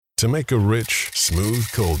To make a rich,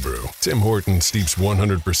 smooth cold brew, Tim Hortons steeps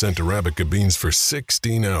 100% Arabica beans for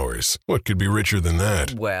 16 hours. What could be richer than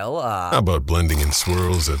that? Well, How about blending in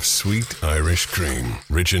swirls of sweet Irish cream?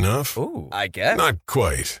 Rich enough? Ooh, I guess. Not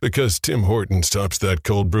quite, because Tim Hortons tops that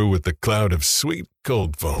cold brew with the cloud of sweet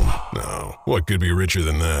cold foam. Now, what could be richer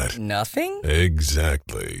than that? Nothing?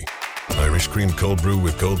 Exactly. Irish cream cold brew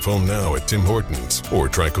with cold foam now at Tim Hortons. Or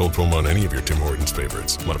try cold foam on any of your Tim Hortons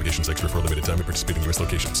favorites. Modifications extra for a limited time at participating U.S.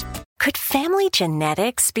 locations. Could family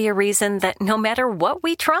genetics be a reason that no matter what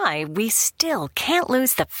we try, we still can't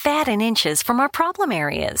lose the fat and inches from our problem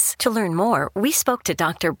areas? To learn more, we spoke to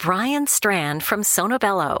Dr. Brian Strand from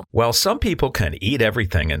Sonobello. While some people can eat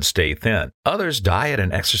everything and stay thin, others diet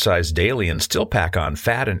and exercise daily and still pack on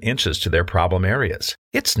fat and inches to their problem areas.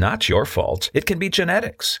 It's not your fault. It can be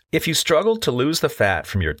genetics. If you struggle to lose the fat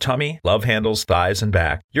from your tummy, love handles, thighs, and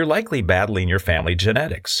back, you're likely battling your family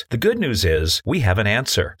genetics. The good news is we have an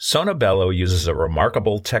answer. Sonobello uses a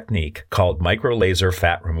remarkable technique called microlaser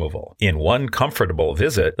fat removal. In one comfortable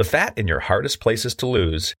visit, the fat in your hardest places to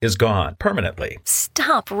lose is gone permanently.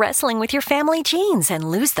 Stop wrestling with your family genes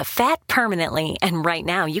and lose the fat permanently. And right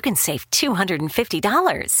now, you can save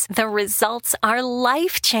 $250. The results are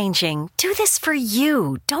life-changing. Do this for you.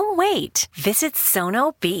 Don't wait. Visit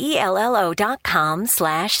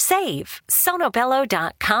sonobello.com/save.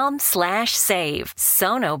 sonobello.com/save.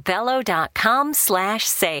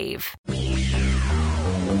 sonobello.com/save.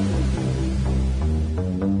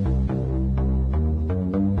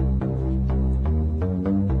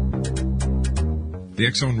 The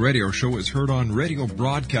X-Zone Radio Show is heard on radio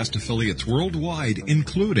broadcast affiliates worldwide,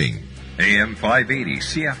 including AM 580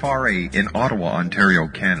 CFRA in Ottawa, Ontario,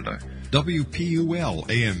 Canada. WPUL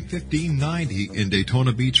AM 1590 in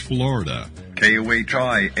Daytona Beach, Florida.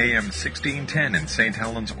 KOHI AM 1610 in St.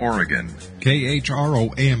 Helens, Oregon.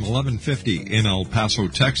 KHRO AM 1150 in El Paso,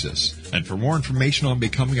 Texas. And for more information on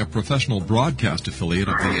becoming a professional broadcast affiliate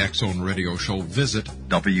of the X-Zone Radio Show, visit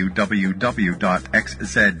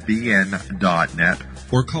www.xzbn.net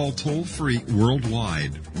or call toll-free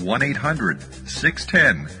worldwide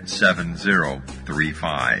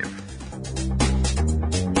 1-800-610-7035.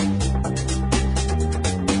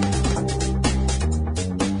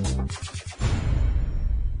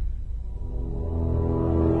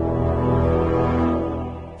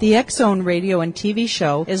 The X-Zone radio and TV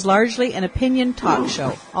show is largely an opinion talk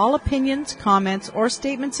show. All opinions, comments, or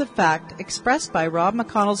statements of fact expressed by Rob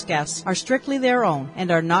McConnell's guests are strictly their own and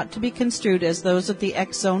are not to be construed as those of the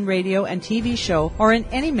X-Zone radio and TV show or in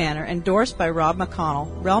any manner endorsed by Rob McConnell,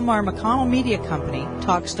 Relmar McConnell Media Company,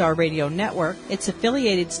 Talkstar Radio Network, its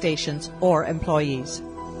affiliated stations, or employees.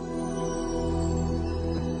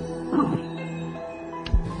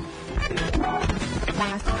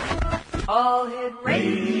 All Hit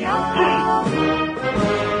Radio.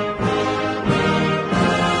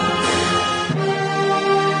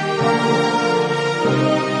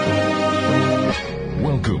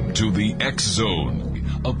 Welcome to the X-Zone,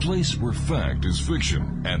 a place where fact is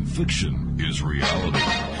fiction and fiction is reality.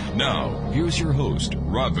 Now, here's your host,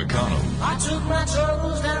 Rob McConnell. I took my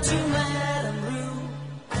troubles down to Madame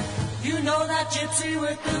Lou. You know that gypsy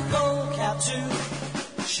with the gold cap too.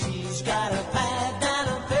 She's got a bag down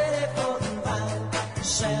a petticoat and vine.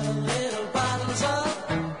 7 little bottles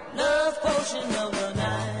of love potion number 9.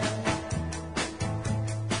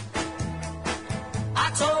 I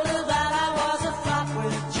told her that I was a flop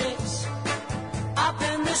with chicks. I've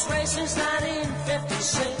been this way since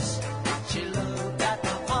 1956. She looked at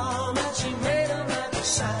my palm and she made a magic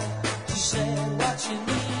sign. She said what you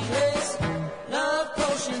need is love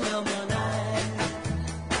potion number 9.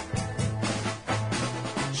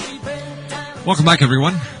 Welcome back,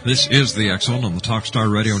 everyone. This is the X-Zone on the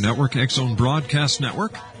Talkstar Radio Network, X-Zone Broadcast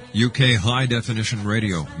Network, UK High Definition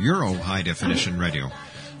Radio, Euro High Definition Radio,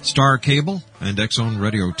 Star Cable, and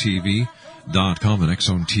XZoneRadioTV.com and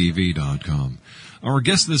XZoneTV.com. Our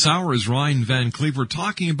guest this hour is Ryan Van Cleaver,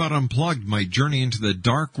 talking about Unplugged, my journey into the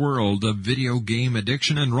dark world of video game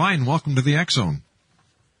addiction. And Ryan, welcome to the X-Zone.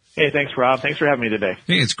 Hey, thanks, Rob. Thanks for having me today.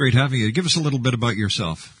 Hey, it's great having you. Give us a little bit about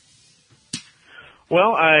yourself.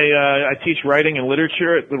 Well, I teach writing and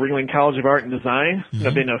literature at the Ringling College of Art and Design. Mm-hmm.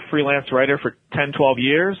 I've been a freelance writer for 10, 12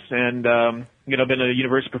 years, and been a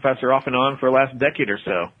university professor off and on for the last decade or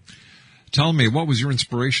so. Tell me, what was your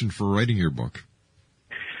inspiration for writing your book?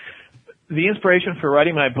 The inspiration for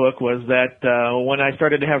writing my book was that when I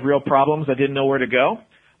started to have real problems, I didn't know where to go.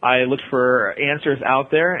 I looked for answers out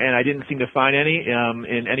there, and I didn't seem to find any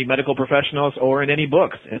in any medical professionals or in any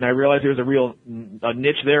books. And I realized there was a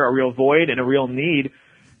niche there, a real void, and a real need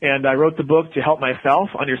And I wrote the book to help myself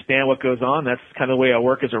understand what goes on. That's kind of the way I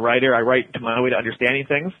work as a writer. I write to my way to understanding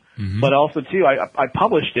things. But also, too, I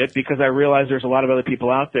published it because I realized there's a lot of other people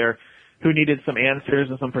out there who needed some answers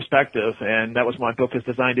and some perspective. And that was what my book is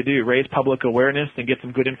designed to do, raise public awareness and get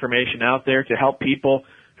some good information out there to help people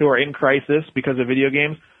who are in crisis because of video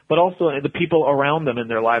games, but also the people around them in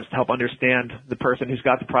their lives to help understand the person who's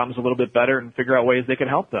got the problems a little bit better and figure out ways they can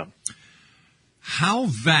help them. How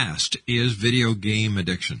vast is video game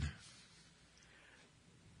addiction?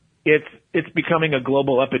 It's becoming a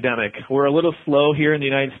global epidemic. We're a little slow here in the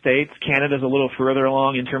United States. Canada's a little further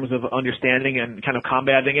along in terms of understanding and kind of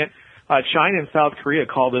combating it. China and South Korea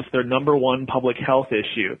call this their number one public health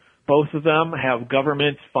issue. Both of them have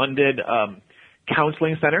government-funded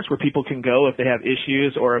counseling centers where people can go if they have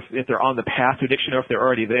issues or if they're on the path to addiction or if they're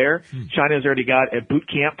already there. China's already got a boot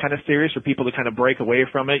camp kind of series for people to kind of break away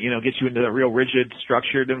from it, get you into a real rigid,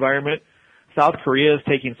 structured environment. South Korea is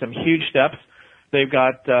taking some huge steps. They've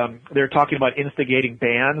got, they're talking about instigating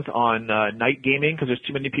bans on night gaming because there's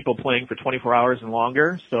too many people playing for 24 hours and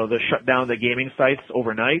longer. So they'll shut down the gaming sites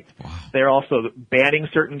overnight. Wow. They're also banning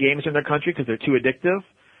certain games in their country because they're too addictive.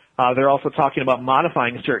 They're also talking about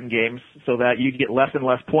modifying certain games so that you get less and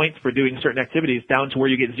less points for doing certain activities down to where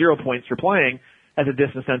you get 0 points for playing as a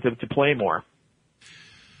disincentive to play more.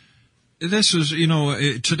 This is,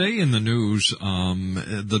 today in the news,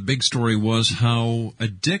 the big story was how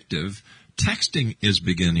addictive texting is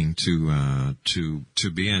beginning to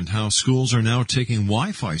be, and how schools are now taking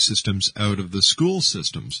Wi-Fi systems out of the school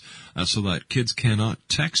systems, so that kids cannot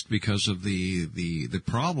text because of the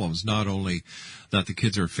problems, not only that the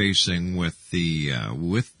kids are facing with the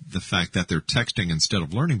fact that they're texting instead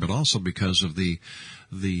of learning, but also because of the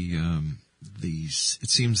it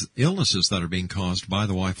seems illnesses that are being caused by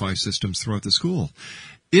the Wi-Fi systems throughout the school.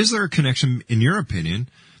 Is there a connection, in your opinion,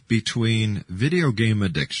 between video game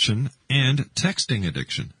addiction and texting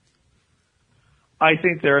addiction? I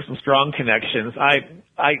think there are some strong connections.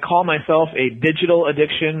 I call myself a digital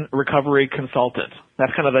addiction recovery consultant.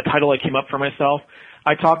 That's kind of the title I came up for myself.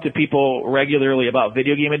 I talk to people regularly about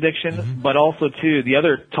video game addiction, but also, too, the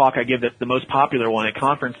other talk I give that's the most popular one at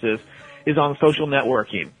conferences is on social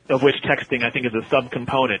networking, of which texting, I think, is a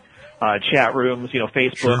subcomponent. Chat rooms,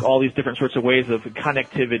 Facebook, sure. All these different sorts of ways of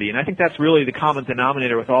connectivity. And I think that's really the common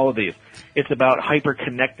denominator with all of these. It's about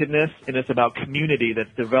hyper-connectedness, and it's about community that's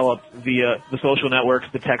developed via the social networks,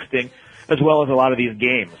 the texting, as well as a lot of these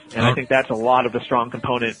games. And I think that's a lot of the strong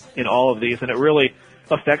component in all of these. And it really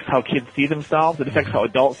affects how kids see themselves. It affects how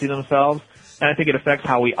adults see themselves. And I think it affects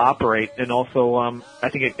how we operate. And also, I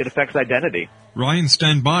think it affects identity. Ryan,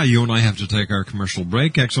 stand by. You and I have to take our commercial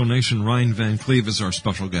break. Exonation, Ryan Van Cleave is our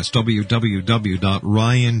special guest.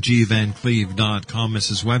 www.ryangvancleave.com is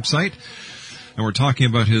his website. And we're talking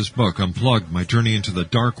about his book, Unplugged, My Journey into the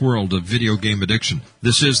Dark World of Video Game Addiction.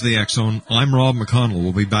 This is the X Zone. I'm Rob McConnell.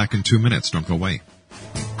 We'll be back in 2 minutes. Don't go away.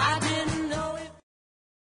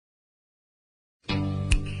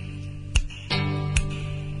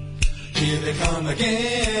 Here they come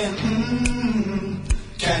again.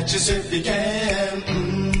 Catch us if you can.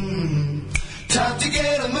 Time to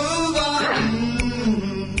get a move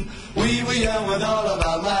on. We were young with all of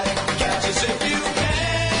our might. Catch us if you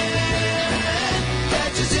can.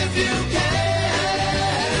 Catch us if you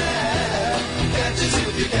can. Catch us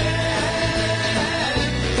if you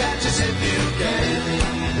can. Catch us if you can.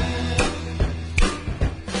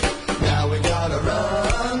 Now we gotta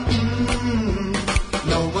run.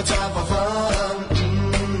 No more time for fun.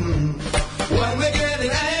 When we're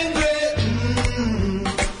getting angry,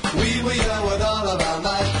 we were young with all of our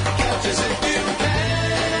might. Catch us if you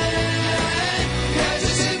can. Catch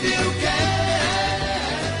us if you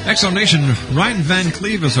can. Exonation, Ryan Van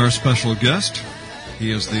Cleave is our special guest.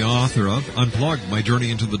 He is the author of Unplugged, My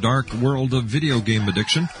Journey into the Dark World of Video Game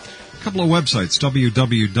Addiction. A couple of websites,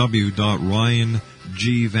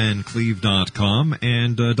 www.ryangvancleave.com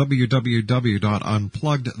and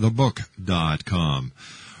www.unpluggedthebook.com.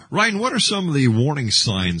 Ryan, what are some of the warning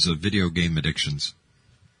signs of video game addictions?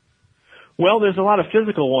 Well, there's a lot of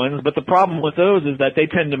physical ones, but the problem with those is that they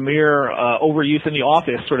tend to mirror overuse in the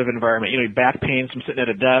office sort of environment. Back pain from sitting at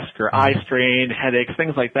a desk or eye strain, headaches,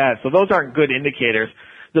 things like that. So those aren't good indicators.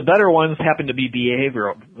 The better ones happen to be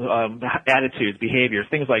behavioral attitudes, behaviors,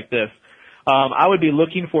 things like this. I would be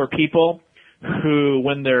looking for people who,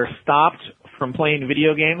 when they're stopped from playing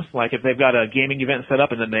video games, like if they've got a gaming event set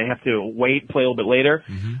up and then they have to wait, play a little bit later,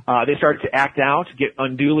 they start to act out, get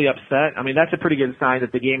unduly upset. I mean, that's a pretty good sign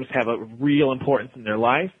that the games have a real importance in their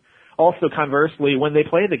life. Also, conversely, when they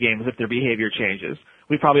play the games, if their behavior changes.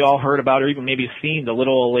 We've probably all heard about or even maybe seen the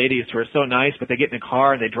little old ladies who are so nice, but they get in a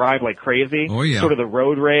car and they drive like crazy. Oh, yeah. Sort of the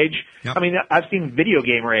road rage. Yep. I mean, I've seen video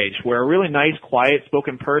game rage where a really nice,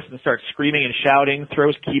 quiet-spoken person starts screaming and shouting,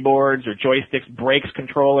 throws keyboards or joysticks, breaks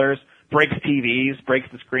controllers, breaks TVs, breaks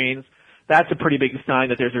the screens. That's a pretty big sign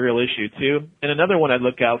that there's a real issue, too. And another one I'd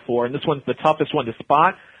look out for, and this one's the toughest one to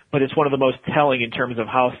spot, but it's one of the most telling in terms of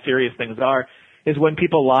how serious things are, is when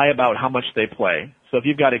people lie about how much they play. So if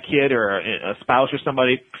you've got a kid or a spouse or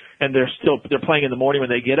somebody, and they're playing in the morning when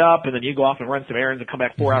they get up, and then you go off and run some errands and come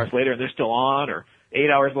back 4 hours later and they're still on, or 8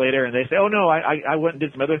 hours later and they say, oh no, I went and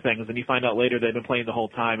did some other things, and you find out later they've been playing the whole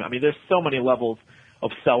time. I mean, there's so many levels of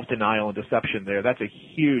self-denial and deception there. That's a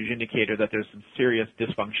huge indicator that there's some serious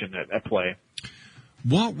dysfunction at play.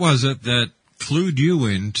 What was it that clued you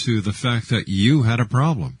into the fact that you had a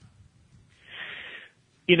problem?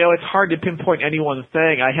 You know, it's hard to pinpoint any one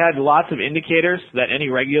thing. I had lots of indicators that any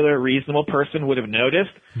regular, reasonable person would have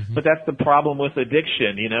noticed, but that's the problem with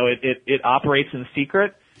addiction. You know, it operates in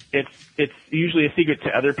secret. It's usually a secret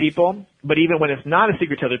to other people, but even when it's not a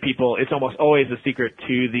secret to other people, it's almost always a secret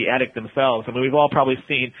to the addict themselves. I mean, we've all probably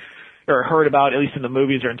seen or heard about, at least in the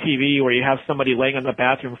movies or on TV, where you have somebody laying on the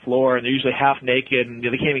bathroom floor and they're usually half naked and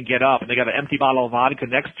they can't even get up, and they got an empty bottle of vodka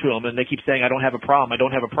next to them, and they keep saying, I don't have a problem, I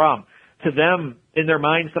don't have a problem. To them, in their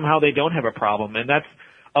mind, somehow they don't have a problem, and that's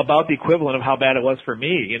about the equivalent of how bad it was for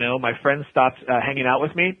me. You know, my friends stopped hanging out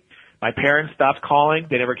with me. My parents stopped calling.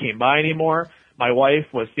 They never came by anymore. My wife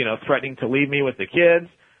was, you know, threatening to leave me with the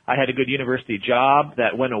kids. I had a good university job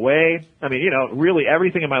that went away. I mean, you know, really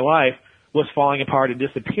everything in my life was falling apart and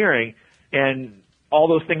disappearing, and all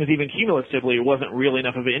those things, even cumulatively, wasn't really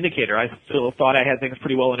enough of an indicator. I still thought I had things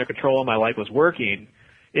pretty well under control and my life was working.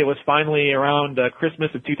 It was finally around Christmas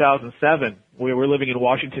of 2007. We were living in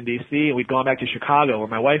Washington, D.C., and we'd gone back to Chicago, where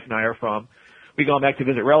my wife and I are from. We'd gone back to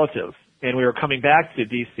visit relatives, and we were coming back to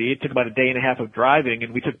D.C. It took about a day and a half of driving,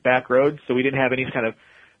 and we took back roads, so we didn't have any kind of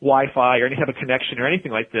Wi-Fi or any type of connection or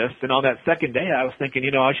anything like this. And on that second day, I was thinking,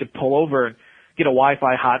 you know, I should pull over and get a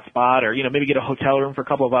Wi-Fi hotspot, or, you know, maybe get a hotel room for a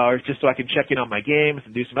couple of hours just so I can check in on my games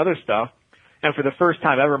and do some other stuff. And for the first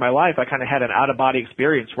time ever in my life, I kind of had an out-of-body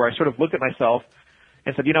experience where I sort of looked at myself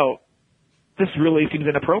and said, you know, this really seems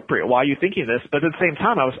inappropriate. Why are you thinking this? But at the same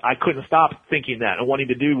time, I couldn't stop thinking that and wanting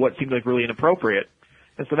to do what seemed like really inappropriate.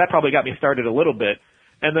 And so that probably got me started a little bit.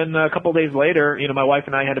 And then a couple of days later, you know, my wife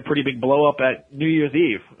and I had a pretty big blow up at New Year's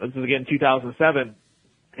Eve. This is again 2007.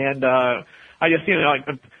 And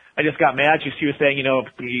I just got mad. She was saying, you know,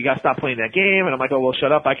 you got to stop playing that game. And I'm like, oh, well,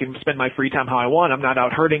 shut up. I can spend my free time how I want. I'm not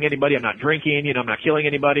out hurting anybody. I'm not drinking. You know, I'm not killing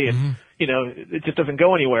anybody. And, you know, it just doesn't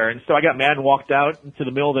go anywhere. And so I got mad and walked out into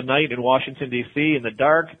the middle of the night in Washington, D.C. in the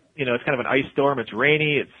dark. You know, it's kind of an ice storm. It's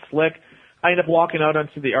rainy. It's slick. I ended up walking out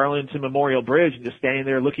onto the Arlington Memorial Bridge and just standing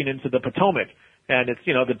there looking into the Potomac. And it's,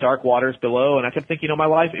 you know, the dark waters below. And I kept thinking, you know, my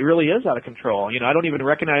life, it really is out of control. You know, I don't even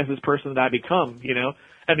recognize this person that I become, you know.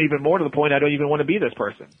 And even more to the point, I don't even want to be this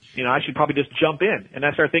person. You know, I should probably just jump in. And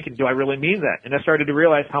I started thinking, do I really mean that? And I started to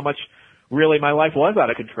realize how much really my life was out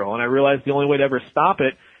of control. And I realized the only way to ever stop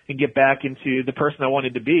it and get back into the person I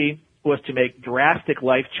wanted to be was to make drastic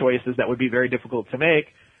life choices that would be very difficult to make.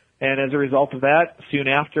 And as a result of that, soon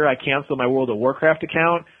after, I canceled my World of Warcraft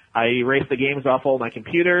account. I erased the games off all my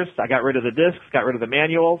computers. I got rid of the discs, got rid of the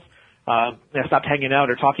manuals. I stopped hanging out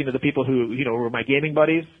or talking to the people who, you know, were my gaming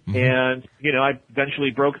buddies. And, you know, I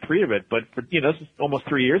eventually broke free of it. But, you know, this is almost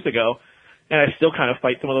 3 years ago, and I still kind of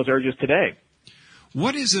fight some of those urges today.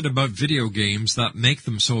 What is it about video games that make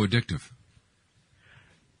them so addictive?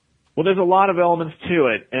 Well, there's a lot of elements to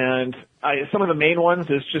it, and some of the main ones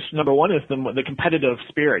is just, number one is the competitive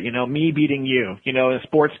spirit, you know, me beating you. You know, in a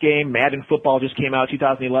sports game, Madden Football just came out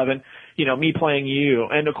 2011, you know, me playing you.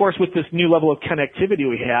 And of course, with this new level of connectivity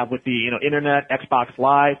we have with the, you know, internet, Xbox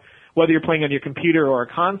Live, whether you're playing on your computer or a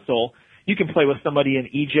console, you can play with somebody in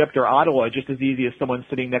Egypt or Ottawa just as easy as someone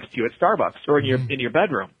sitting next to you at Starbucks or in your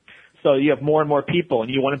bedroom. So you have more and more people, and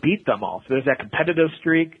you want to beat them all. So there's that competitive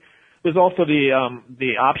streak. There's also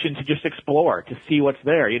the option to just explore, to see what's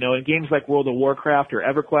there. You know, in games like World of Warcraft or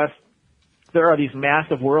EverQuest, there are these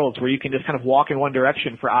massive worlds where you can just kind of walk in one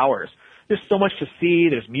direction for hours. There's so much to see.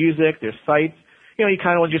 There's music. There's sights. You know, you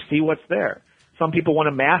kind of want to just see what's there. Some people want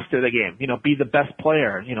to master the game, you know, be the best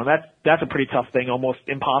player. You know, that's a pretty tough thing, almost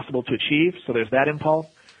impossible to achieve. So there's that impulse.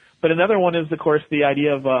 But another one is, of course, the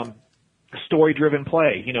idea of story-driven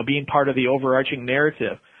play, you know, being part of the overarching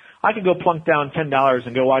narrative. I could go plunk down $10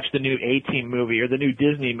 and go watch the new A-Team movie or the new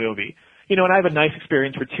Disney movie, you know, and I have a nice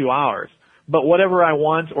experience for 2 hours. But whatever I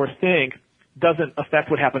want or think doesn't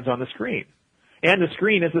affect what happens on the screen. And the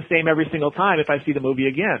screen is the same every single time if I see the movie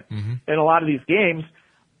again. Mm-hmm. In a lot of these games,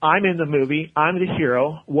 I'm in the movie, I'm the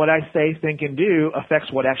hero, what I say, think, and do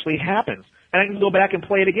affects what actually happens. And I can go back and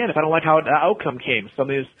play it again if I don't like how the outcome came. So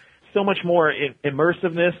there's so much more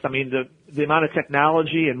immersiveness. I mean, the amount of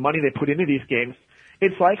technology and money they put into these games,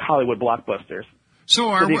 it's like Hollywood blockbusters. So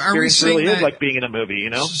the are we saying really that is like being in a movie, you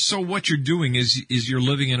know? So what you're doing is you're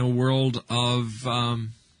living in a world of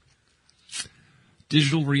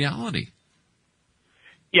digital reality.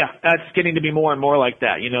 Yeah, that's getting to be more and more like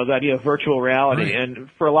that. You know, the idea of virtual reality. Right. And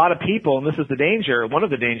for a lot of people, and this is the danger, one of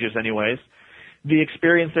the dangers anyways, the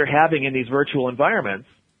experience they're having in these virtual environments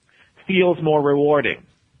feels more rewarding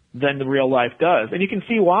than the real life does. And you can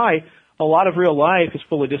see why a lot of real life is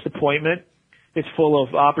full of disappointment. It's full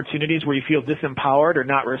of opportunities where you feel disempowered or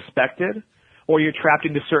not respected, or you're trapped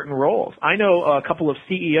into certain roles. I know a couple of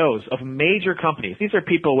CEOs of major companies. These are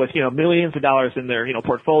people with, you know, millions of dollars in their, you know,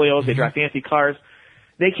 portfolios. They drive fancy cars.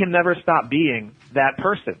 They can never stop being that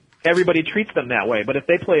person. Everybody treats them that way. But if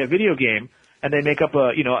they play a video game and they make up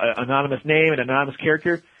a, you know, an anonymous name, an anonymous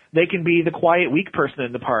character, they can be the quiet, weak person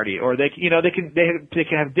in the party, or they can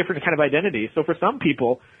have different kind of identities. So for some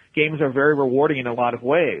people, games are very rewarding in a lot of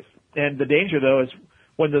ways. And the danger, though, is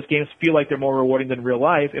when those games feel like they're more rewarding than real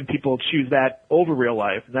life, and people choose that over real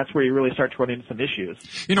life. And that's where you really start to run into some issues.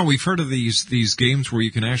 You know, we've heard of these games where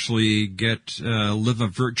you can actually live a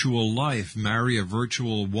virtual life, marry a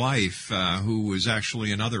virtual wife who is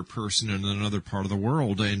actually another person in another part of the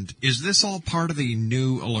world. And is this all part of the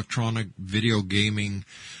new electronic video gaming,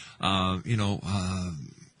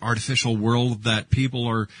 artificial world that people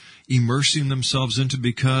are immersing themselves into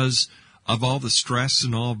because of all the stress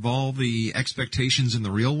and all the expectations in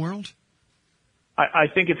the real world? I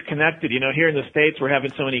think it's connected. You know, here in the States, we're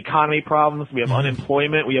having so many economy problems. We have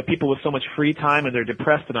unemployment. We have people with so much free time, and they're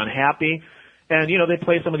depressed and unhappy. And, you know, they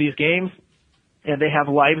play some of these games, and they have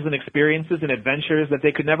lives and experiences and adventures that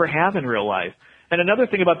they could never have in real life. And another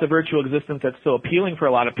thing about the virtual existence that's so appealing for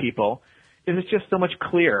a lot of people is it's just so much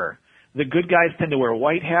clearer. The good guys tend to wear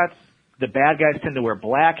white hats. The bad guys tend to wear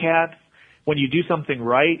black hats. When you do something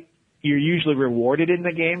right, you're usually rewarded in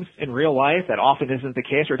the games. In real life, that often isn't the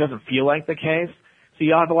case, or it doesn't feel like the case. So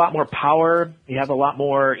you have a lot more power. You have a lot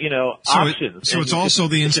more, you know, options. So it's also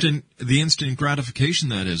the instant gratification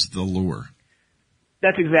that is the lure.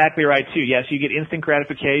 That's exactly right, too. Yes, you get instant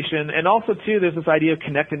gratification. And also, too, there's this idea of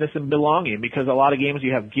connectedness and belonging, because a lot of games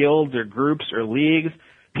you have guilds or groups or leagues.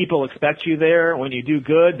 People expect you there. When you do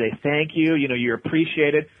good, they thank you. You know, you're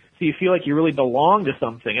appreciated. So you feel like you really belong to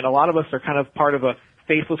something. And a lot of us are kind of part of a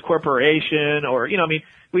faceless corporation, or, you know, I mean,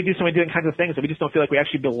 we do so many different kinds of things that we just don't feel like we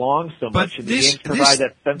actually belong so much. And the games provide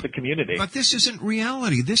that sense of community. But this isn't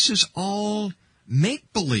reality. This is all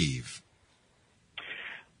make-believe.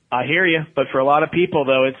 I hear you, but for a lot of people,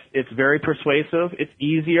 though, it's very persuasive. It's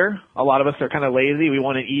easier. A lot of us are kind of lazy. We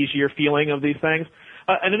want an easier feeling of these things.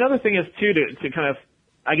 And another thing is, too, to kind of,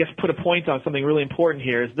 I guess, put a point on something really important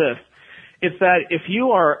here is this. It's that if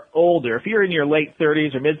you are older, if you're in your late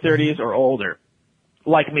 30s or mid-30s or older,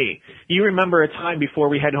 like me, you remember a time before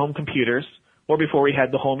we had home computers or before we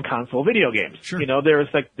had the home console video games. Sure. You know, there's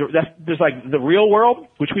like the real world,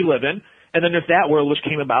 which we live in, and then there's that world which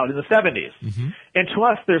came about in the 70s. Mm-hmm. And to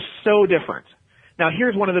us, they're so different. Now,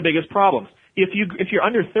 here's one of the biggest problems. If you're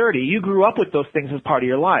under 30, you grew up with those things as part of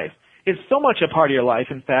your life. It's so much a part of your life,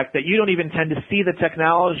 in fact, that you don't even tend to see the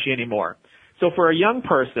technology anymore. So for a young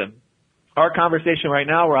person, our conversation right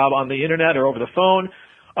now, Rob, on the internet or over the phone,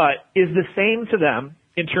 is the same to them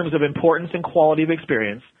in terms of importance and quality of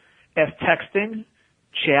experience as texting,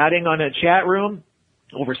 chatting on a chat room,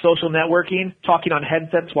 over social networking, talking on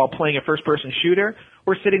headsets while playing a first-person shooter,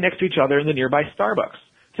 or sitting next to each other in the nearby Starbucks.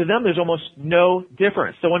 To them, there's almost no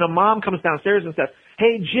difference. So when a mom comes downstairs and says,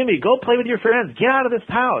 "Hey, Jimmy, go play with your friends. Get out of this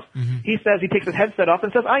house," he takes his headset off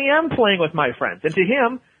and says, "I am playing with my friends." And to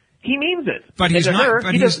him, he means it. But he's and to not. her,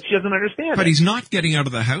 But she doesn't understand. But he's not getting out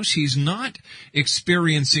of the house. He's not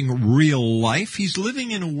experiencing real life. He's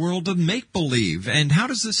living in a world of make believe. And how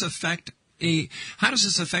does this affect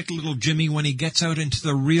little Jimmy when he gets out into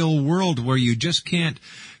the real world, where you just can't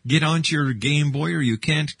get onto your Game Boy, or you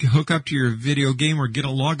can't hook up to your video game, or get a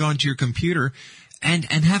log onto your computer, and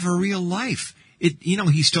have a real life?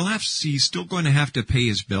 He's still going to have to pay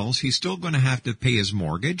his bills. He's still going to have to pay his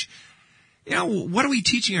mortgage. You know, what are we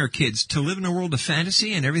teaching our kids? To live in a world of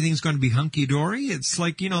fantasy and everything's going to be hunky-dory? It's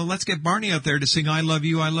like, let's get Barney out there to sing "I Love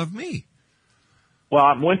You, I Love Me." Well,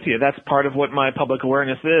 I'm with you. That's part of what my public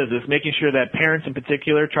awareness is making sure that parents in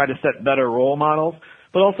particular try to set better role models,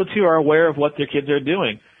 but also, too, are aware of what their kids are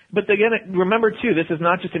doing. But again, remember too, this is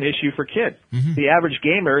not just an issue for kids. Mm-hmm. The average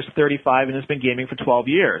gamer is 35 and has been gaming for 12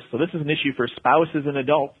 years. So this is an issue for spouses and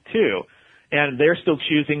adults too. And they're still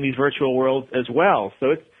choosing these virtual worlds as well.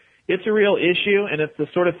 So it's a real issue, and it's the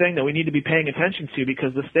sort of thing that we need to be paying attention to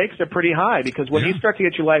because the stakes are pretty high. Because when you start to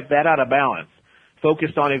get your life that out of balance,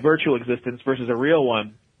 focused on a virtual existence versus a real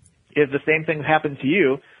one, if the same thing happened to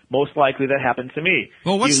you, most likely that happened to me.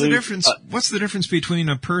 Well, what's the difference? What's the difference between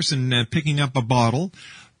a person picking up a bottle,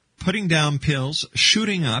 putting down pills,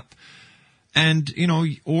 shooting up, and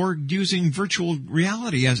or using virtual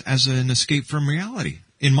reality as an escape from reality?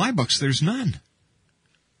 In my books, there's none.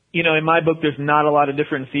 In my book, there's not a lot of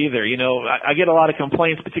difference either. I get a lot of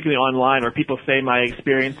complaints, particularly online, where people say my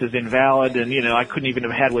experience is invalid and, I couldn't even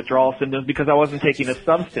have had withdrawal symptoms because I wasn't taking a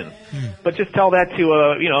substance. But just tell that to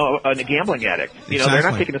a gambling addict. Exactly.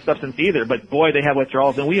 They're not taking a substance either, but boy, they have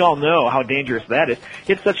withdrawals, and we all know how dangerous that is.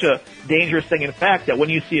 It's such a dangerous thing, in fact, that when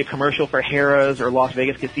you see a commercial for Harrah's or Las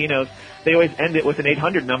Vegas casinos, they always end it with an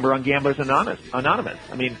 800 number on Gamblers Anonymous.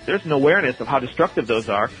 I mean, there's an awareness of how destructive those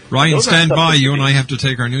are. Ryan, stand by. You and I have to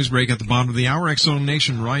take our news break at the bottom of the hour. X-Zone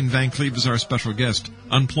Nation, Ryan Van Cleave is our special guest.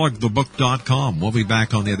 Unpluggedthebook.com. We'll be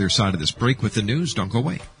back on the other side of this break with the news. Don't go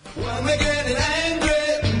away. When we're getting angry,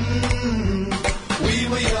 we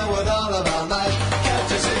will yell with all of our might.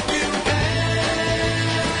 Catch us if you can.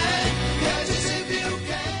 Catch us if you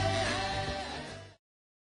can.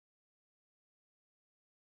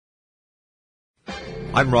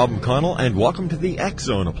 I'm Rob McConnell, and welcome to the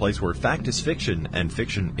X-Zone, a place where fact is fiction and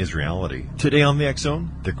fiction is reality. Today on the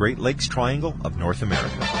X-Zone, the Great Lakes Triangle of North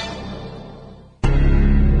America.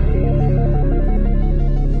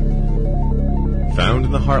 Found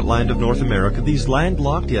in the heartland of North America, these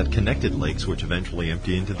landlocked yet connected lakes, which eventually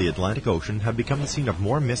empty into the Atlantic Ocean, have become the scene of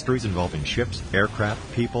more mysteries involving ships,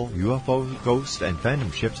 aircraft, people, UFO, ghosts, and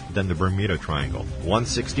phantom ships than the Bermuda Triangle.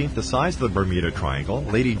 1/16th the size of the Bermuda Triangle,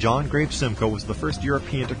 Lady John Graves Simcoe was the first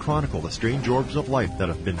European to chronicle the strange orbs of light that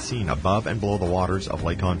have been seen above and below the waters of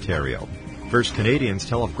Lake Ontario. First Canadians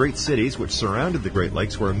tell of great cities which surrounded the Great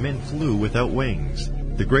Lakes where men flew without wings.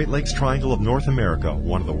 The Great Lakes Triangle of North America,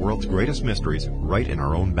 one of the world's greatest mysteries, right in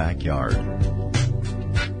our own backyard.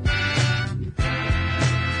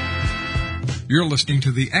 You're listening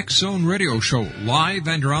to the X-Zone Radio Show, live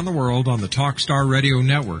and around the world on the Talkstar Radio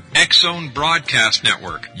Network, X-Zone Broadcast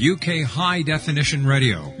Network, UK High Definition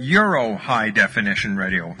Radio, Euro High Definition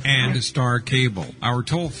Radio, and Star Cable. Our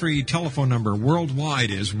toll-free telephone number worldwide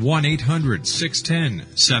is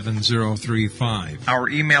 1-800-610-7035. Our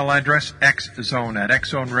email address,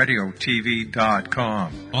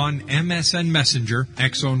 xzone@xzoneradiotv.com. On MSN Messenger,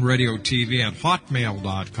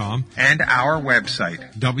 xzoneradiotv@hotmail.com. And our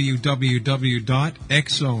website, www.xzoneradiotv.com.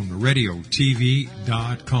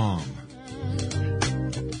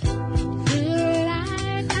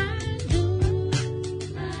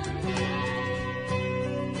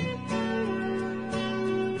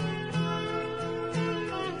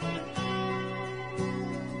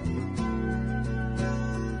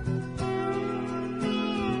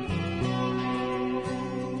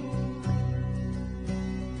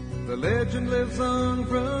 The legend lives on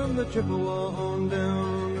from the Chippewa on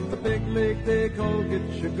down of the big lake they call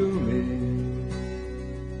Gitchagumi.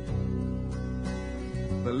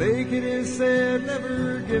 The lake, it is said,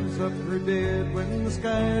 never gives up her dead when the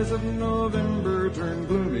skies of November turn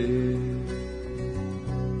gloomy.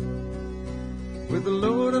 With a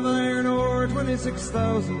load of iron ore,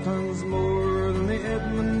 26,000 tons more than the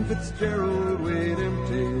Edmund Fitzgerald weighed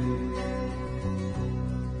empty.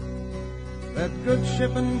 That good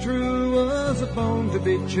ship and true was a bone to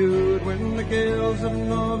be chewed when the gales of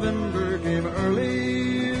November came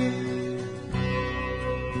early.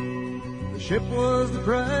 The ship was the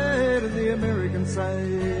pride of the American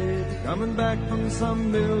side, coming back from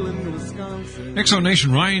some mill in Wisconsin. X-Zone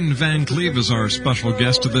Nation, Ryan Van Cleave is our special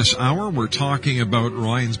guest of this hour. We're talking about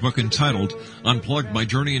Ryan's book entitled Unplugged, My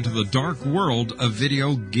Journey into the Dark World of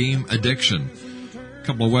Video Game Addiction.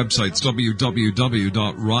 Couple of websites,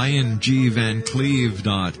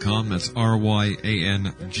 www.ryangvancleave.com, that's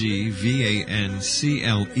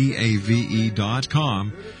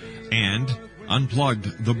RYANGVANCLEAVE.com, and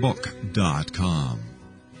unpluggedthebook.com.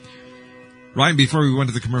 Ryan, before we went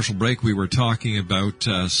to the commercial break, we were talking about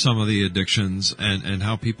some of the addictions and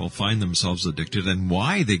how people find themselves addicted and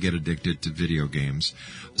why they get addicted to video games.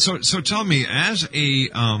 So tell me, as a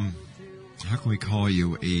how can we call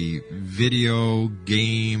you, a video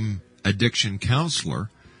game addiction counselor,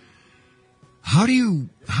 how do you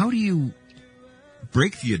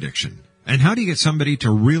break the addiction? And how do you get somebody to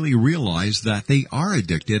really realize that they are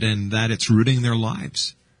addicted and that it's ruining their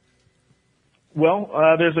lives? Well,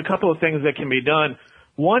 there's a couple of things that can be done.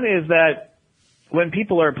 One is that when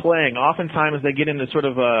people are playing, oftentimes they get into sort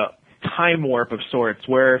of a time warp of sorts,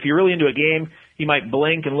 where if you're really into a game, you might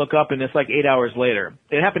blink and look up and it's like 8 hours later.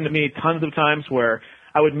 It happened to me tons of times where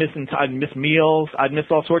I'd miss meals, I'd miss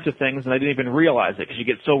all sorts of things, and I didn't even realize it because you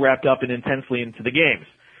get so wrapped up and intensely into the games.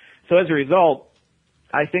 So as a result,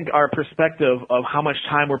 I think our perspective of how much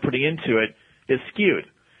time we're putting into it is skewed.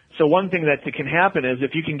 So one thing that can happen is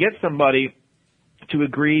if you can get somebody to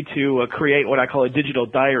agree to create what I call a digital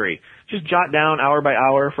diary, just jot down hour by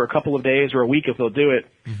hour for a couple of days or a week if they'll do it,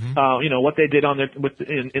 what they did on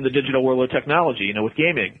in the digital world of technology, with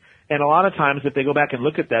gaming. And a lot of times if they go back and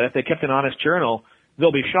look at that, if they kept an honest journal,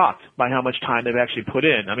 they'll be shocked by how much time they've actually put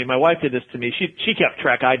in. I mean, my wife did this to me. She kept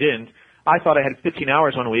track. I didn't. I thought I had 15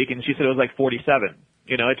 hours one week, and she said it was like 47.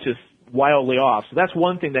 It's just wildly off. So that's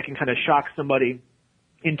one thing that can kind of shock somebody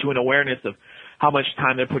into an awareness of how much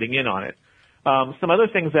time they're putting in on it. Some other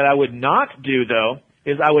things that I would not do, though,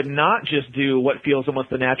 is I would not just do what feels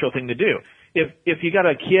almost the natural thing to do. If you got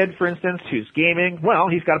a kid, for instance, who's gaming, well,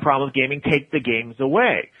 he's got a problem with gaming, take the games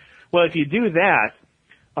away. Well, if you do that,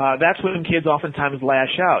 that's when kids oftentimes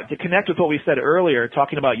lash out. To connect with what we said earlier,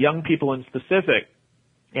 talking about young people in specific,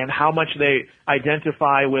 and how much they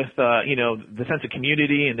identify with, the sense of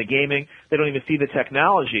community and the gaming. They don't even see the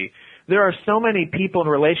technology. There are so many people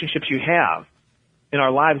and relationships you have in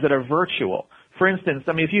our lives that are virtual. For instance,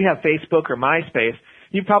 if you have Facebook or MySpace,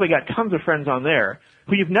 you've probably got tons of friends on there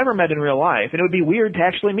who you've never met in real life, and it would be weird to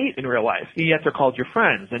actually meet in real life. Yet they're called your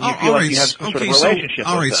friends, and you feel like you have some sort of relationship with them.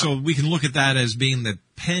 All right, so we can look at that as being the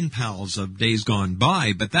pen pals of days gone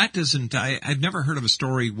by, but that doesn't, I've never heard of a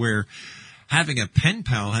story where having a pen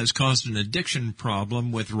pal has caused an addiction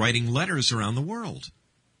problem with writing letters around the world.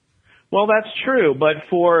 Well, that's true, but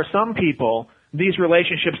for some people, these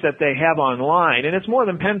relationships that they have online, and it's more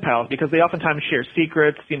than pen pals because they oftentimes share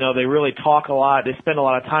secrets, they really talk a lot, they spend a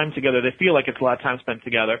lot of time together, they feel like it's a lot of time spent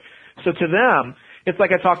together. So to them, it's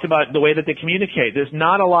like I talked about the way that they communicate. There's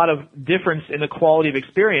not a lot of difference in the quality of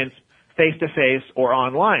experience face-to-face or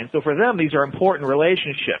online. So for them, these are important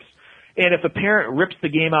relationships. And if a parent rips the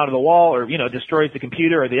game out of the wall or, destroys the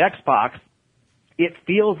computer or the Xbox, it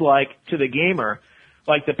feels like to the gamer,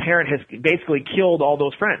 like the parent has basically killed all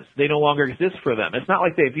those friends. They no longer exist for them. It's not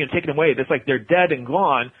like they've taken them away. It's like they're dead and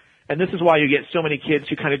gone. And this is why you get so many kids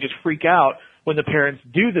who kind of just freak out when the parents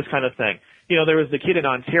do this kind of thing. There was the kid in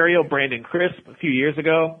Ontario, Brandon Crisp, a few years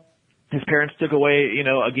ago. His parents took away,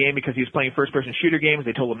 a game because he was playing first-person shooter games.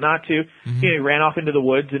 They told him not to. Mm-hmm. He ran off into the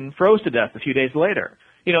woods and froze to death a few days later.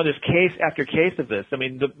 There's case after case of this.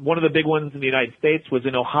 One of the big ones in the United States was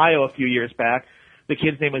in Ohio a few years back. The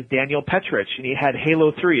kid's name was Daniel Petrich, and he had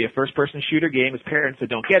Halo 3, a first-person shooter game. His parents said,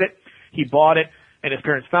 don't get it. He bought it, and his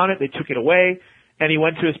parents found it. They took it away, and he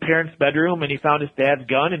went to his parents' bedroom, and he found his dad's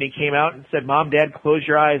gun, and he came out and said, Mom, Dad, close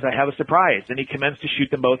your eyes. I have a surprise. And he commenced to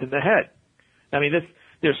shoot them both in the head.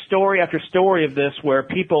 There's story after story of this where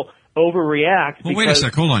people overreact. Well, wait a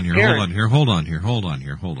sec. Hold on here.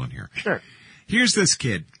 Sure. Here's this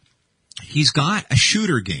kid. He's got a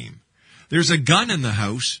shooter game. There's a gun in the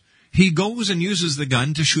house. He goes and uses the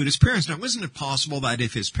gun to shoot his parents. Now, isn't it possible that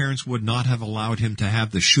if his parents would not have allowed him to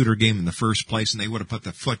have the shooter game in the first place and they would have put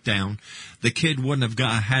the foot down, the kid wouldn't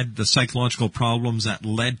have had the psychological problems that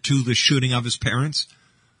led to the shooting of his parents?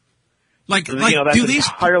 That's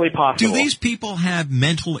entirely possible. Do these people have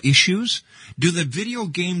mental issues? Do the video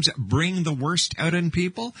games bring the worst out in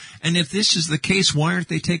people? And if this is the case, why aren't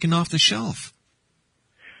they taken off the shelf?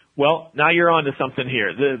 Well, now you're on to something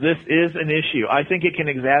here. This is an issue. I think it can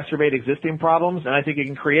exacerbate existing problems, and I think it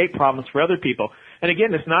can create problems for other people. And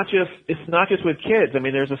again, it's not just with kids.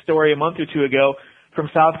 There's a story a month or two ago from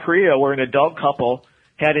South Korea where an adult couple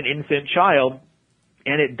had an infant child,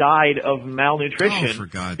 and it died of malnutrition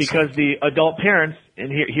because the adult parents,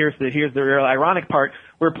 and here's the real ironic part,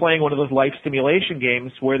 were playing one of those life stimulation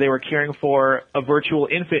games where they were caring for a virtual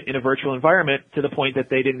infant in a virtual environment to the point that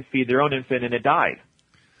they didn't feed their own infant and it died.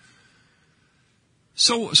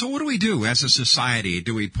 So what do we do as a society?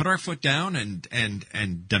 Do we put our foot down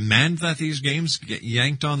and demand that these games get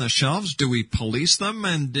yanked on the shelves? Do we police them?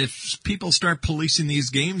 And if people start policing these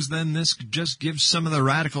games, then this just gives some of the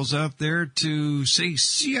radicals out there to say,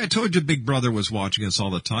 see, I told you Big Brother was watching us all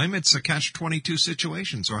the time. It's a catch-22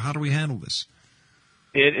 situation. So how do we handle this?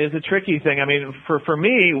 It is a tricky thing. For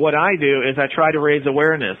me, what I do is I try to raise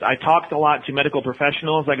awareness. I talk a lot to medical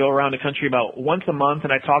professionals. I go around the country about once a month,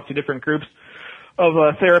 and I talk to different groups of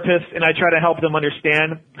therapists, and I try to help them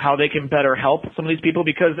understand how they can better help some of these people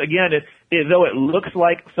because, again, though it looks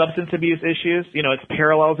like substance abuse issues, it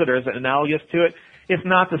parallels it or is analogous to it, it's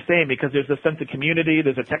not the same because there's a sense of community,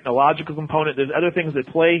 there's a technological component, there's other things that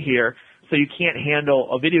play here, so you can't handle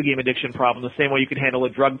a video game addiction problem the same way you can handle a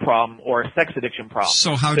drug problem or a sex addiction problem.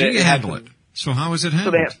 So how do you handle it? So how is it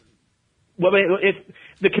handled? It's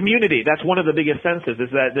the community. That's one of the biggest senses, is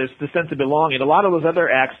that there's the sense of belonging. A lot of those other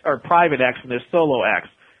acts are private acts and they're solo acts.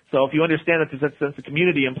 So if you understand that there's a sense of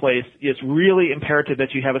community in place, it's really imperative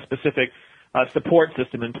that you have a specific support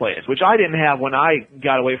system in place, which I didn't have when I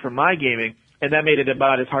got away from my gaming, and that made it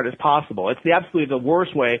about as hard as possible. It's absolutely the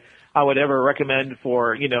worst way I would ever recommend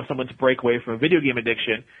for, someone to break away from a video game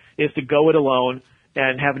addiction, is to go it alone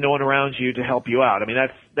and have no one around you to help you out. I mean,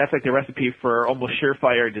 that's like the recipe for almost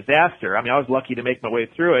surefire disaster. I mean, I was lucky to make my way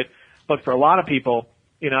through it, but for a lot of people,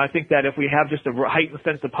 I think that if we have just a heightened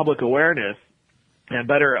sense of public awareness and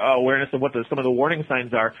better awareness of what some of the warning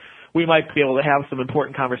signs are, we might be able to have some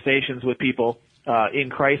important conversations with people in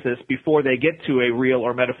crisis before they get to a real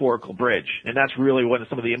or metaphorical bridge. And that's really what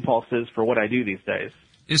some of the impulse is for what I do these days.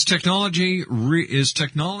 Is technology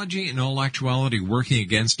in all actuality working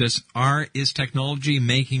against us? Is technology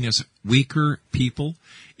making us weaker people?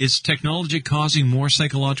 Is technology causing more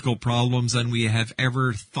psychological problems than we have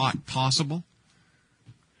ever thought possible?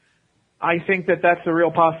 I think that that's a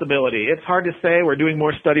real possibility. It's hard to say. We're doing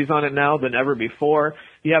more studies on it now than ever before.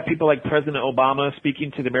 You have people like President Obama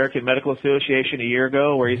speaking to the American Medical Association a year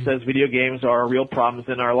ago where he says video games are real problems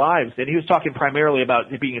in our lives. And he was talking primarily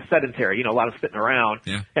about it being a sedentary, a lot of sitting around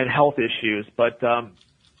and health issues. But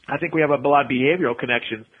I think we have a lot of behavioral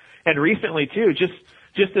connections. And recently, too, just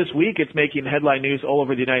this week, it's making headline news all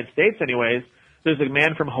over the United States anyways. There's a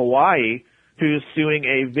man from Hawaii who's suing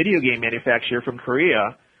a video game manufacturer from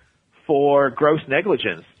Korea for gross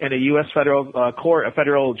negligence, and a U.S. federal court, a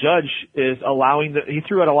federal judge, is allowing he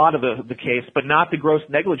threw out a lot of the case, but not the gross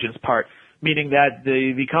negligence part, meaning that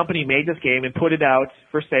the company made this game and put it out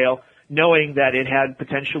for sale knowing that it had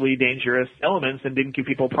potentially dangerous elements and didn't give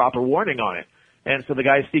people proper warning on it. And so the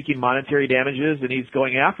guy's seeking monetary damages, and he's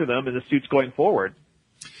going after them, and the suit's going forward.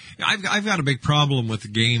 I've got a big problem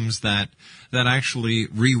with games that actually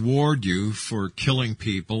reward you for killing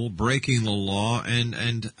people, breaking the law,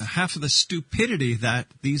 and half of the stupidity that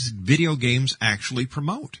these video games actually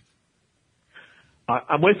promote.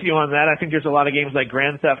 I'm with you on that. I think there's a lot of games like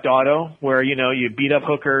Grand Theft Auto where, you beat up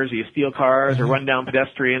hookers, you steal cars, or run down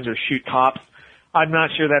pedestrians, or shoot cops. I'm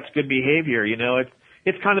not sure that's good behavior.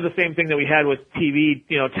 It's kind of the same thing that we had with TV,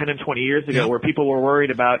 10 and 20 years ago, where people were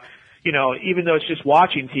worried about, even though it's just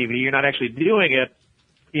watching TV, you're not actually doing it.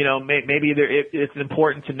 Maybe it's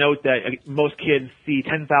important to note that most kids see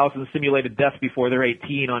 10,000 simulated deaths before they're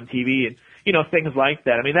 18 on TV, and things like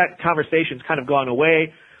that. I mean, that conversation's kind of gone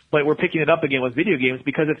away, but we're picking it up again with video games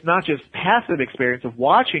because it's not just passive experience of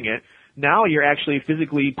watching it. Now you're actually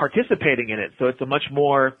physically participating in it, so it's a much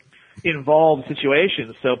more involved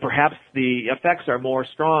situation. So perhaps the effects are more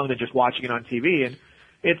strong than just watching it on TV, and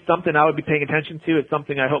it's something I would be paying attention to. It's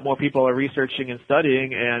something I hope more people are researching and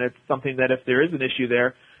studying, and it's something that if there is an issue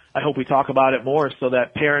there, I hope we talk about it more so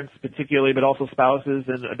that parents particularly, but also spouses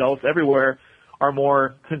and adults everywhere, are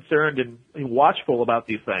more concerned and watchful about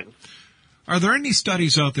these things. Are there any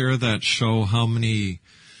studies out there that show how many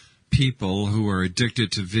people who are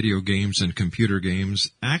addicted to video games and computer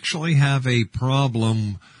games actually have a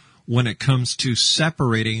problem when it comes to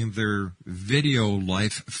separating their video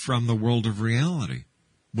life from the world of reality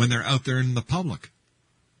when they're out there in the public?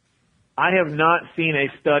 I have not seen a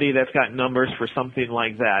study that's got numbers for something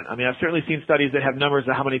like that. I mean, I've certainly seen studies that have numbers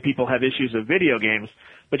of how many people have issues with video games,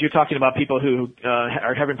 but you're talking about people who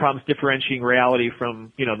are having problems differentiating reality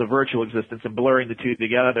from, the virtual existence and blurring the two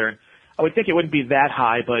together. And I would think it wouldn't be that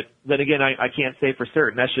high, but then again, I can't say for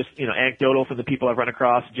certain. That's just, anecdotal from the people I've run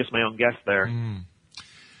across, just my own guess there.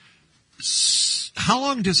 How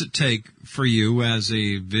long does it take for you as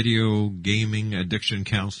a video gaming addiction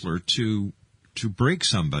counselor to break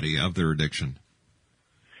somebody of their addiction?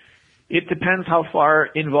 It depends how far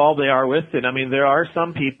involved they are with it. I mean, there are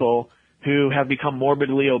some people who have become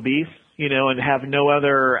morbidly obese, and have no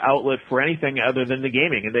other outlet for anything other than the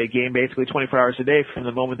gaming. And they game basically 24 hours a day from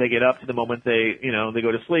the moment they get up to the moment they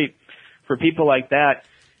go to sleep. For people like that,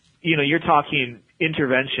 you're talking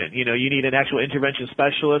intervention. You need an actual intervention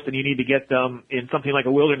specialist, and you need to get them in something like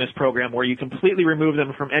a wilderness program where you completely remove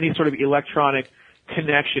them from any sort of electronic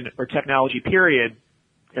connection or technology, period.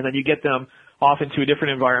 And then you get them off into a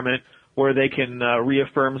different environment where they can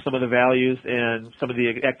reaffirm some of the values and some of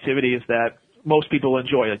the activities that most people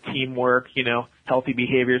enjoy, like teamwork, healthy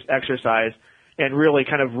behaviors, exercise, and really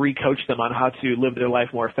kind of recoach them on how to live their life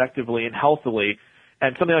more effectively and healthily.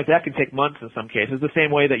 And something like that can take months in some cases, the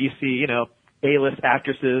same way that you see, A-list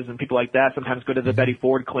actresses and people like that sometimes go to the Betty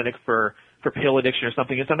Ford clinic for for pill addiction or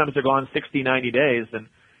something, and sometimes they're gone 60, 90 days. And,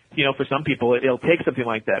 you know, for some people, it'll take something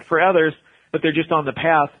like that. For others, but they're just on the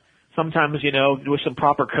path, sometimes, you know, with some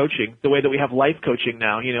proper coaching, the way that we have life coaching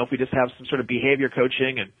now, you know, if we just have some sort of behavior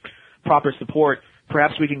coaching and proper support,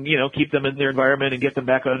 perhaps we can, you know, keep them in their environment and get them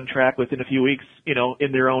back on track within a few weeks, you know,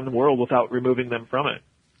 in their own world without removing them from it.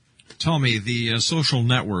 Tell me, the social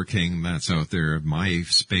networking that's out there,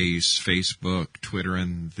 MySpace, Facebook, Twitter,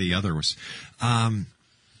 and the others,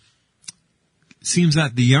 seems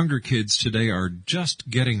that the younger kids today are just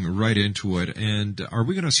getting right into it. And are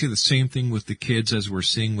we going to see the same thing with the kids as we're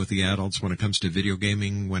seeing with the adults when it comes to video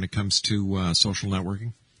gaming, when it comes to social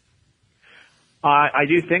networking? I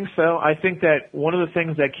do think so. I think that one of the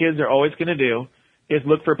things that kids are always going to do is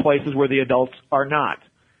look for places where the adults are not.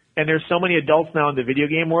 And there's so many adults now in the video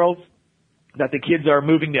game world that the kids are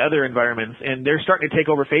moving to other environments, and they're starting to take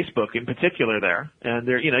over Facebook in particular there. And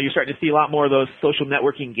they're, you know, you're starting to see a lot more of those social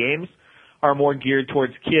networking games are more geared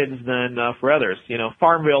towards kids than for others. You know,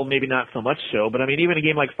 Farmville maybe not so much so, but I mean, even a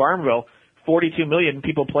game like Farmville, 42 million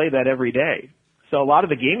people play that every day. So a lot of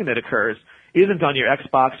the gaming that occurs isn't on your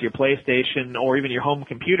Xbox, your PlayStation, or even your home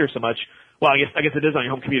computer so much. Well, I guess it is on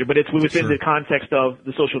your home computer, but it's within the context of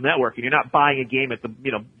the social networking. You're not buying a game at the,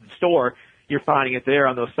 you know, store. You're finding it there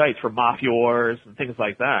on those sites for Mafia Wars and things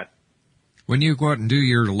like that. When you go out and do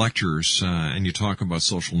your lectures and you talk about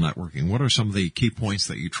social networking, what are some of the key points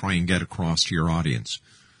that you try and get across to your audience?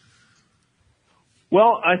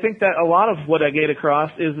 Well, I think that a lot of what I get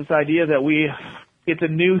across is this idea that it's a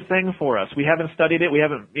new thing for us. We haven't studied it. We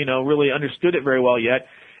haven't, you know, really understood it very well yet.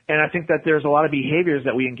 And I think that there's a lot of behaviors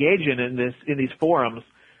that we engage in these forums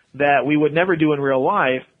that we would never do in real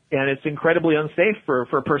life, and it's incredibly unsafe for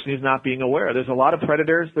a person who's not being aware. There's a lot of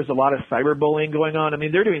predators. There's a lot of cyberbullying going on. I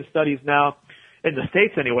mean, they're doing studies now in the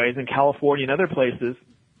States anyways, in California and other places,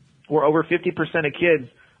 where over 50% of kids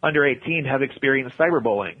under 18 have experienced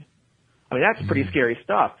cyberbullying. I mean, that's pretty scary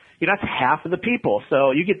stuff. You know, that's half of the people.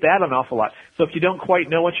 So you get that an awful lot. So if you don't quite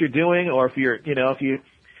know what you're doing, or if you're, you know, if you're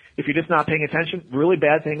just not paying attention, really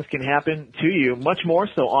bad things can happen to you, much more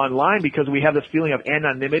so online, because we have this feeling of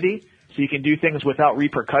anonymity. So you can do things without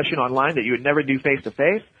repercussion online that you would never do face to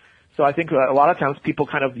face. So I think a lot of times people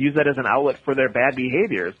kind of use that as an outlet for their bad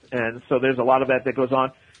behaviors. And so there's a lot of that goes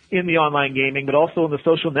on in the online gaming, but also in the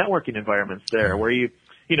social networking environments there, where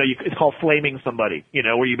it's called flaming somebody, you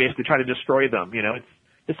know, where you basically try to destroy them. You know,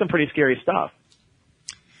 it's some pretty scary stuff.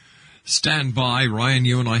 Stand by, Ryan.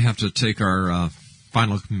 You and I have to take our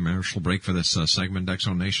final commercial break for this segment,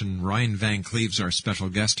 X-Zone Nation. Ryan Van Cleave's our special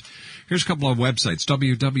guest. Here's a couple of websites,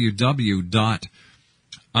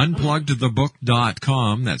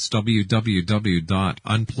 www.unpluggedthebook.com. That's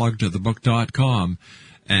www.unpluggedthebook.com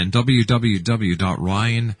and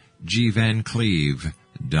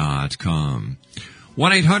www.ryangvancleave.com.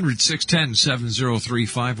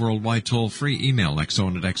 1-800-610-7035, worldwide toll-free. Email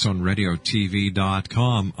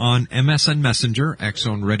xzone@xzoneradiotv.com. On MSN Messenger,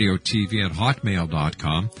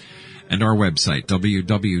 xzoneradiotv@hotmail.com. And our website,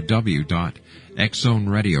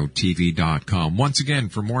 www.xzoneradiotv.com. Once again,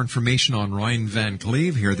 for more information on Ryan Van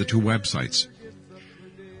Cleave, here are the two websites.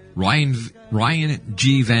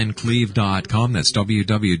 RyanGVanCleave.com. That's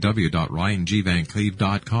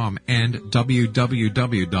www.RyanGVanCleave.com and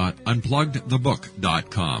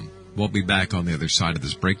www.unpluggedthebook.com. We'll be back on the other side of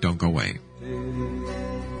this break. Don't go away.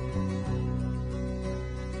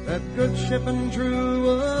 That good ship and true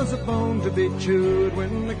was a bone to be chewed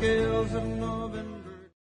when the gales of November.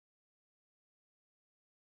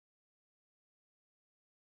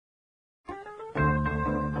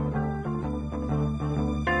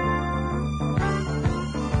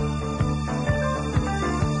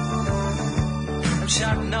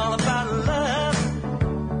 Shouting all about love.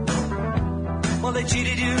 Well, they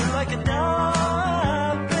treated you like a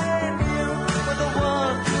dog, and you were the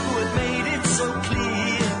one who had made it so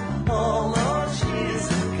clear all those years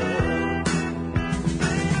ago.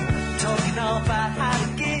 Talking all about how to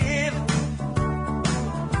give.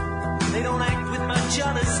 They don't act with much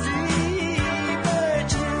honesty,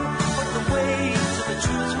 but you put the weight to the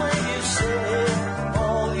truth when you say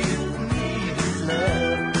all you need is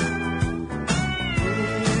love.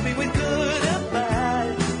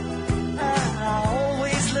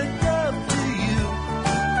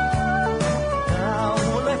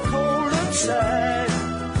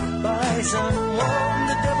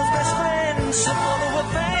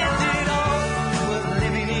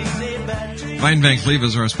 Ryan Van Cleave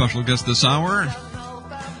is our special guest this hour.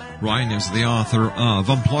 Ryan is the author of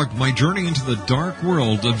Unplugged, My Journey into the Dark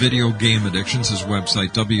World of Video Game Addictions. His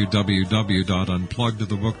website,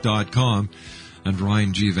 www.unpluggedthebook.com and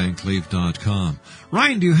RyanGVanCleave.com.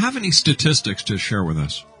 Ryan, do you have any statistics to share with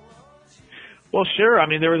us? Well, sure. I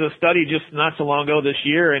mean, there was a study just not so long ago this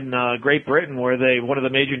year in Great Britain where one of the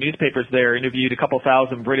major newspapers there interviewed a couple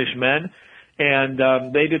thousand British men,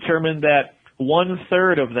 and they determined that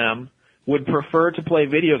 1/3 of them would prefer to play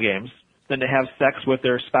video games than to have sex with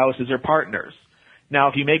their spouses or partners. Now,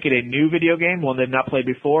 if you make it a new video game, one they've not played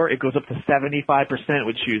before, it goes up to 75%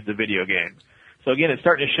 would choose the video game. So again, it's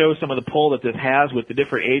starting to show some of the pull that this has with the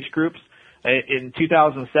different age groups. In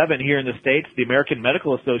 2007, here in the States, the American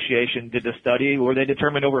Medical Association did a study where they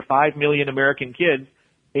determined over 5 million American kids,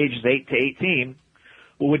 ages 8 to 18,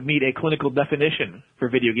 would meet a clinical definition for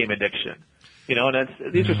video game addiction. You know, and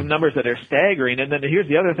these are some numbers that are staggering. And then here's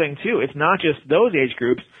the other thing, too. It's not just those age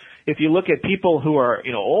groups. If you look at people who are,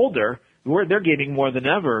 older, they're gaming more than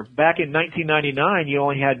ever. Back in 1999, you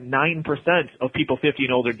only had 9% of people 50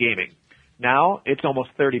 and older gaming. Now, it's almost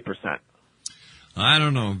 30%. I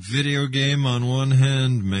don't know. Video game on one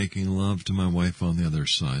hand, making love to my wife on the other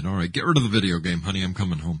side. All right, get rid of the video game, honey. I'm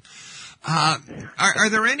coming home. Are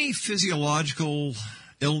there any physiological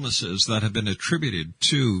illnesses that have been attributed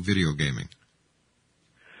to video gaming?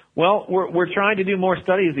 Well, we're trying to do more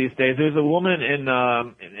studies these days. There's a woman in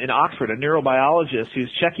Oxford, a neurobiologist,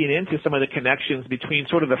 who's checking into some of the connections between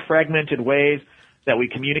sort of the fragmented ways that we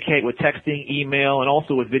communicate with texting, email, and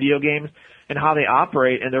also with video games, and how they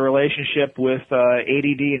operate and their relationship with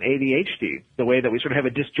ADD and ADHD, the way that we sort of have a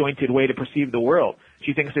disjointed way to perceive the world.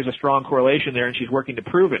 She thinks there's a strong correlation there, and she's working to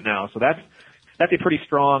prove it now. So that's a pretty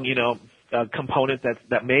strong, component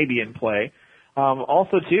that may be in play.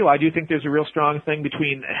 Also, too, I do think there's a real strong thing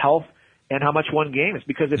between health and how much one games,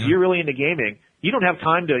 because if you're really into gaming, you don't have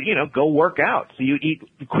time to, go work out. So you eat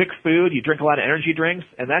quick food, you drink a lot of energy drinks,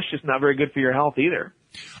 and that's just not very good for your health either.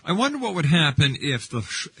 I wonder what would happen if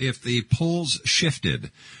the poles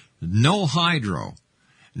shifted. No hydro,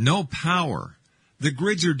 no power, the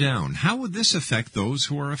grids are down. How would this affect those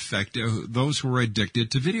who are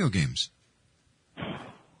addicted to video games?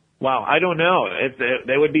 Wow, I don't know.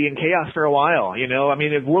 They would be in chaos for a while, I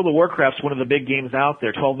mean, if World of Warcraft's one of the big games out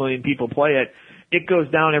there, 12 million people play it, it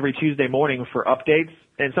goes down every Tuesday morning for updates,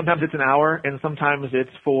 and sometimes it's an hour, and sometimes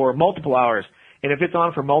it's for multiple hours. And if it's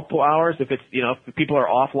on for multiple hours, if people are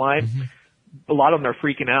offline, a lot of them are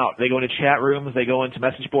freaking out. They go into chat rooms, they go into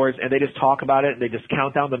message boards, and they just talk about it, and they just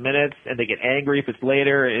count down the minutes, and they get angry if it's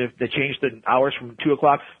later, if they change the hours from 2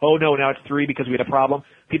 o'clock. Oh, no, now it's 3 because we had a problem.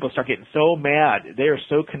 People start getting so mad. They are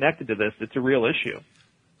so connected to this. It's a real issue.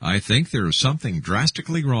 I think there is something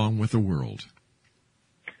drastically wrong with the world.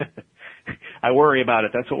 I worry about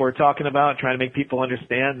it. That's what we're talking about, trying to make people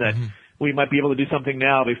understand that we might be able to do something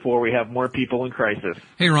now before we have more people in crisis.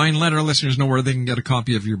 Hey, Ryan, let our listeners know where they can get a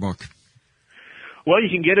copy of your book. Well, you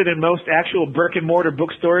can get it in most actual brick-and-mortar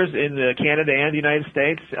bookstores in Canada and the United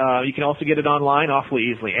States. You can also get it online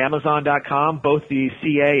awfully easily. Amazon.com, both the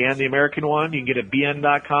CA and the American one. You can get it at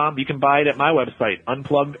BN.com. You can buy it at my website,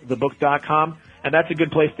 UnpluggedTheBook.com. And that's a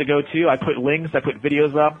good place to go, too. I put links, I put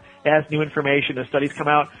videos up. As new information and studies come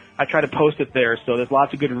out, I try to post it there. So there's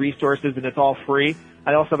lots of good resources, and it's all free.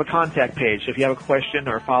 I also have a contact page. So if you have a question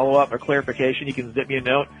or a follow-up or clarification, you can zip me a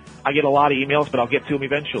note. I get a lot of emails, but I'll get to them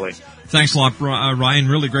eventually. Thanks a lot, Ryan.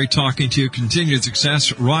 Really great talking to you. Continued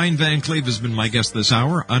success. Ryan Van Cleave has been my guest this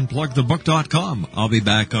hour. UnpluggedTheBook.com. I'll be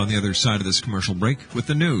back on the other side of this commercial break with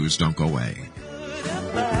the news. Don't go away.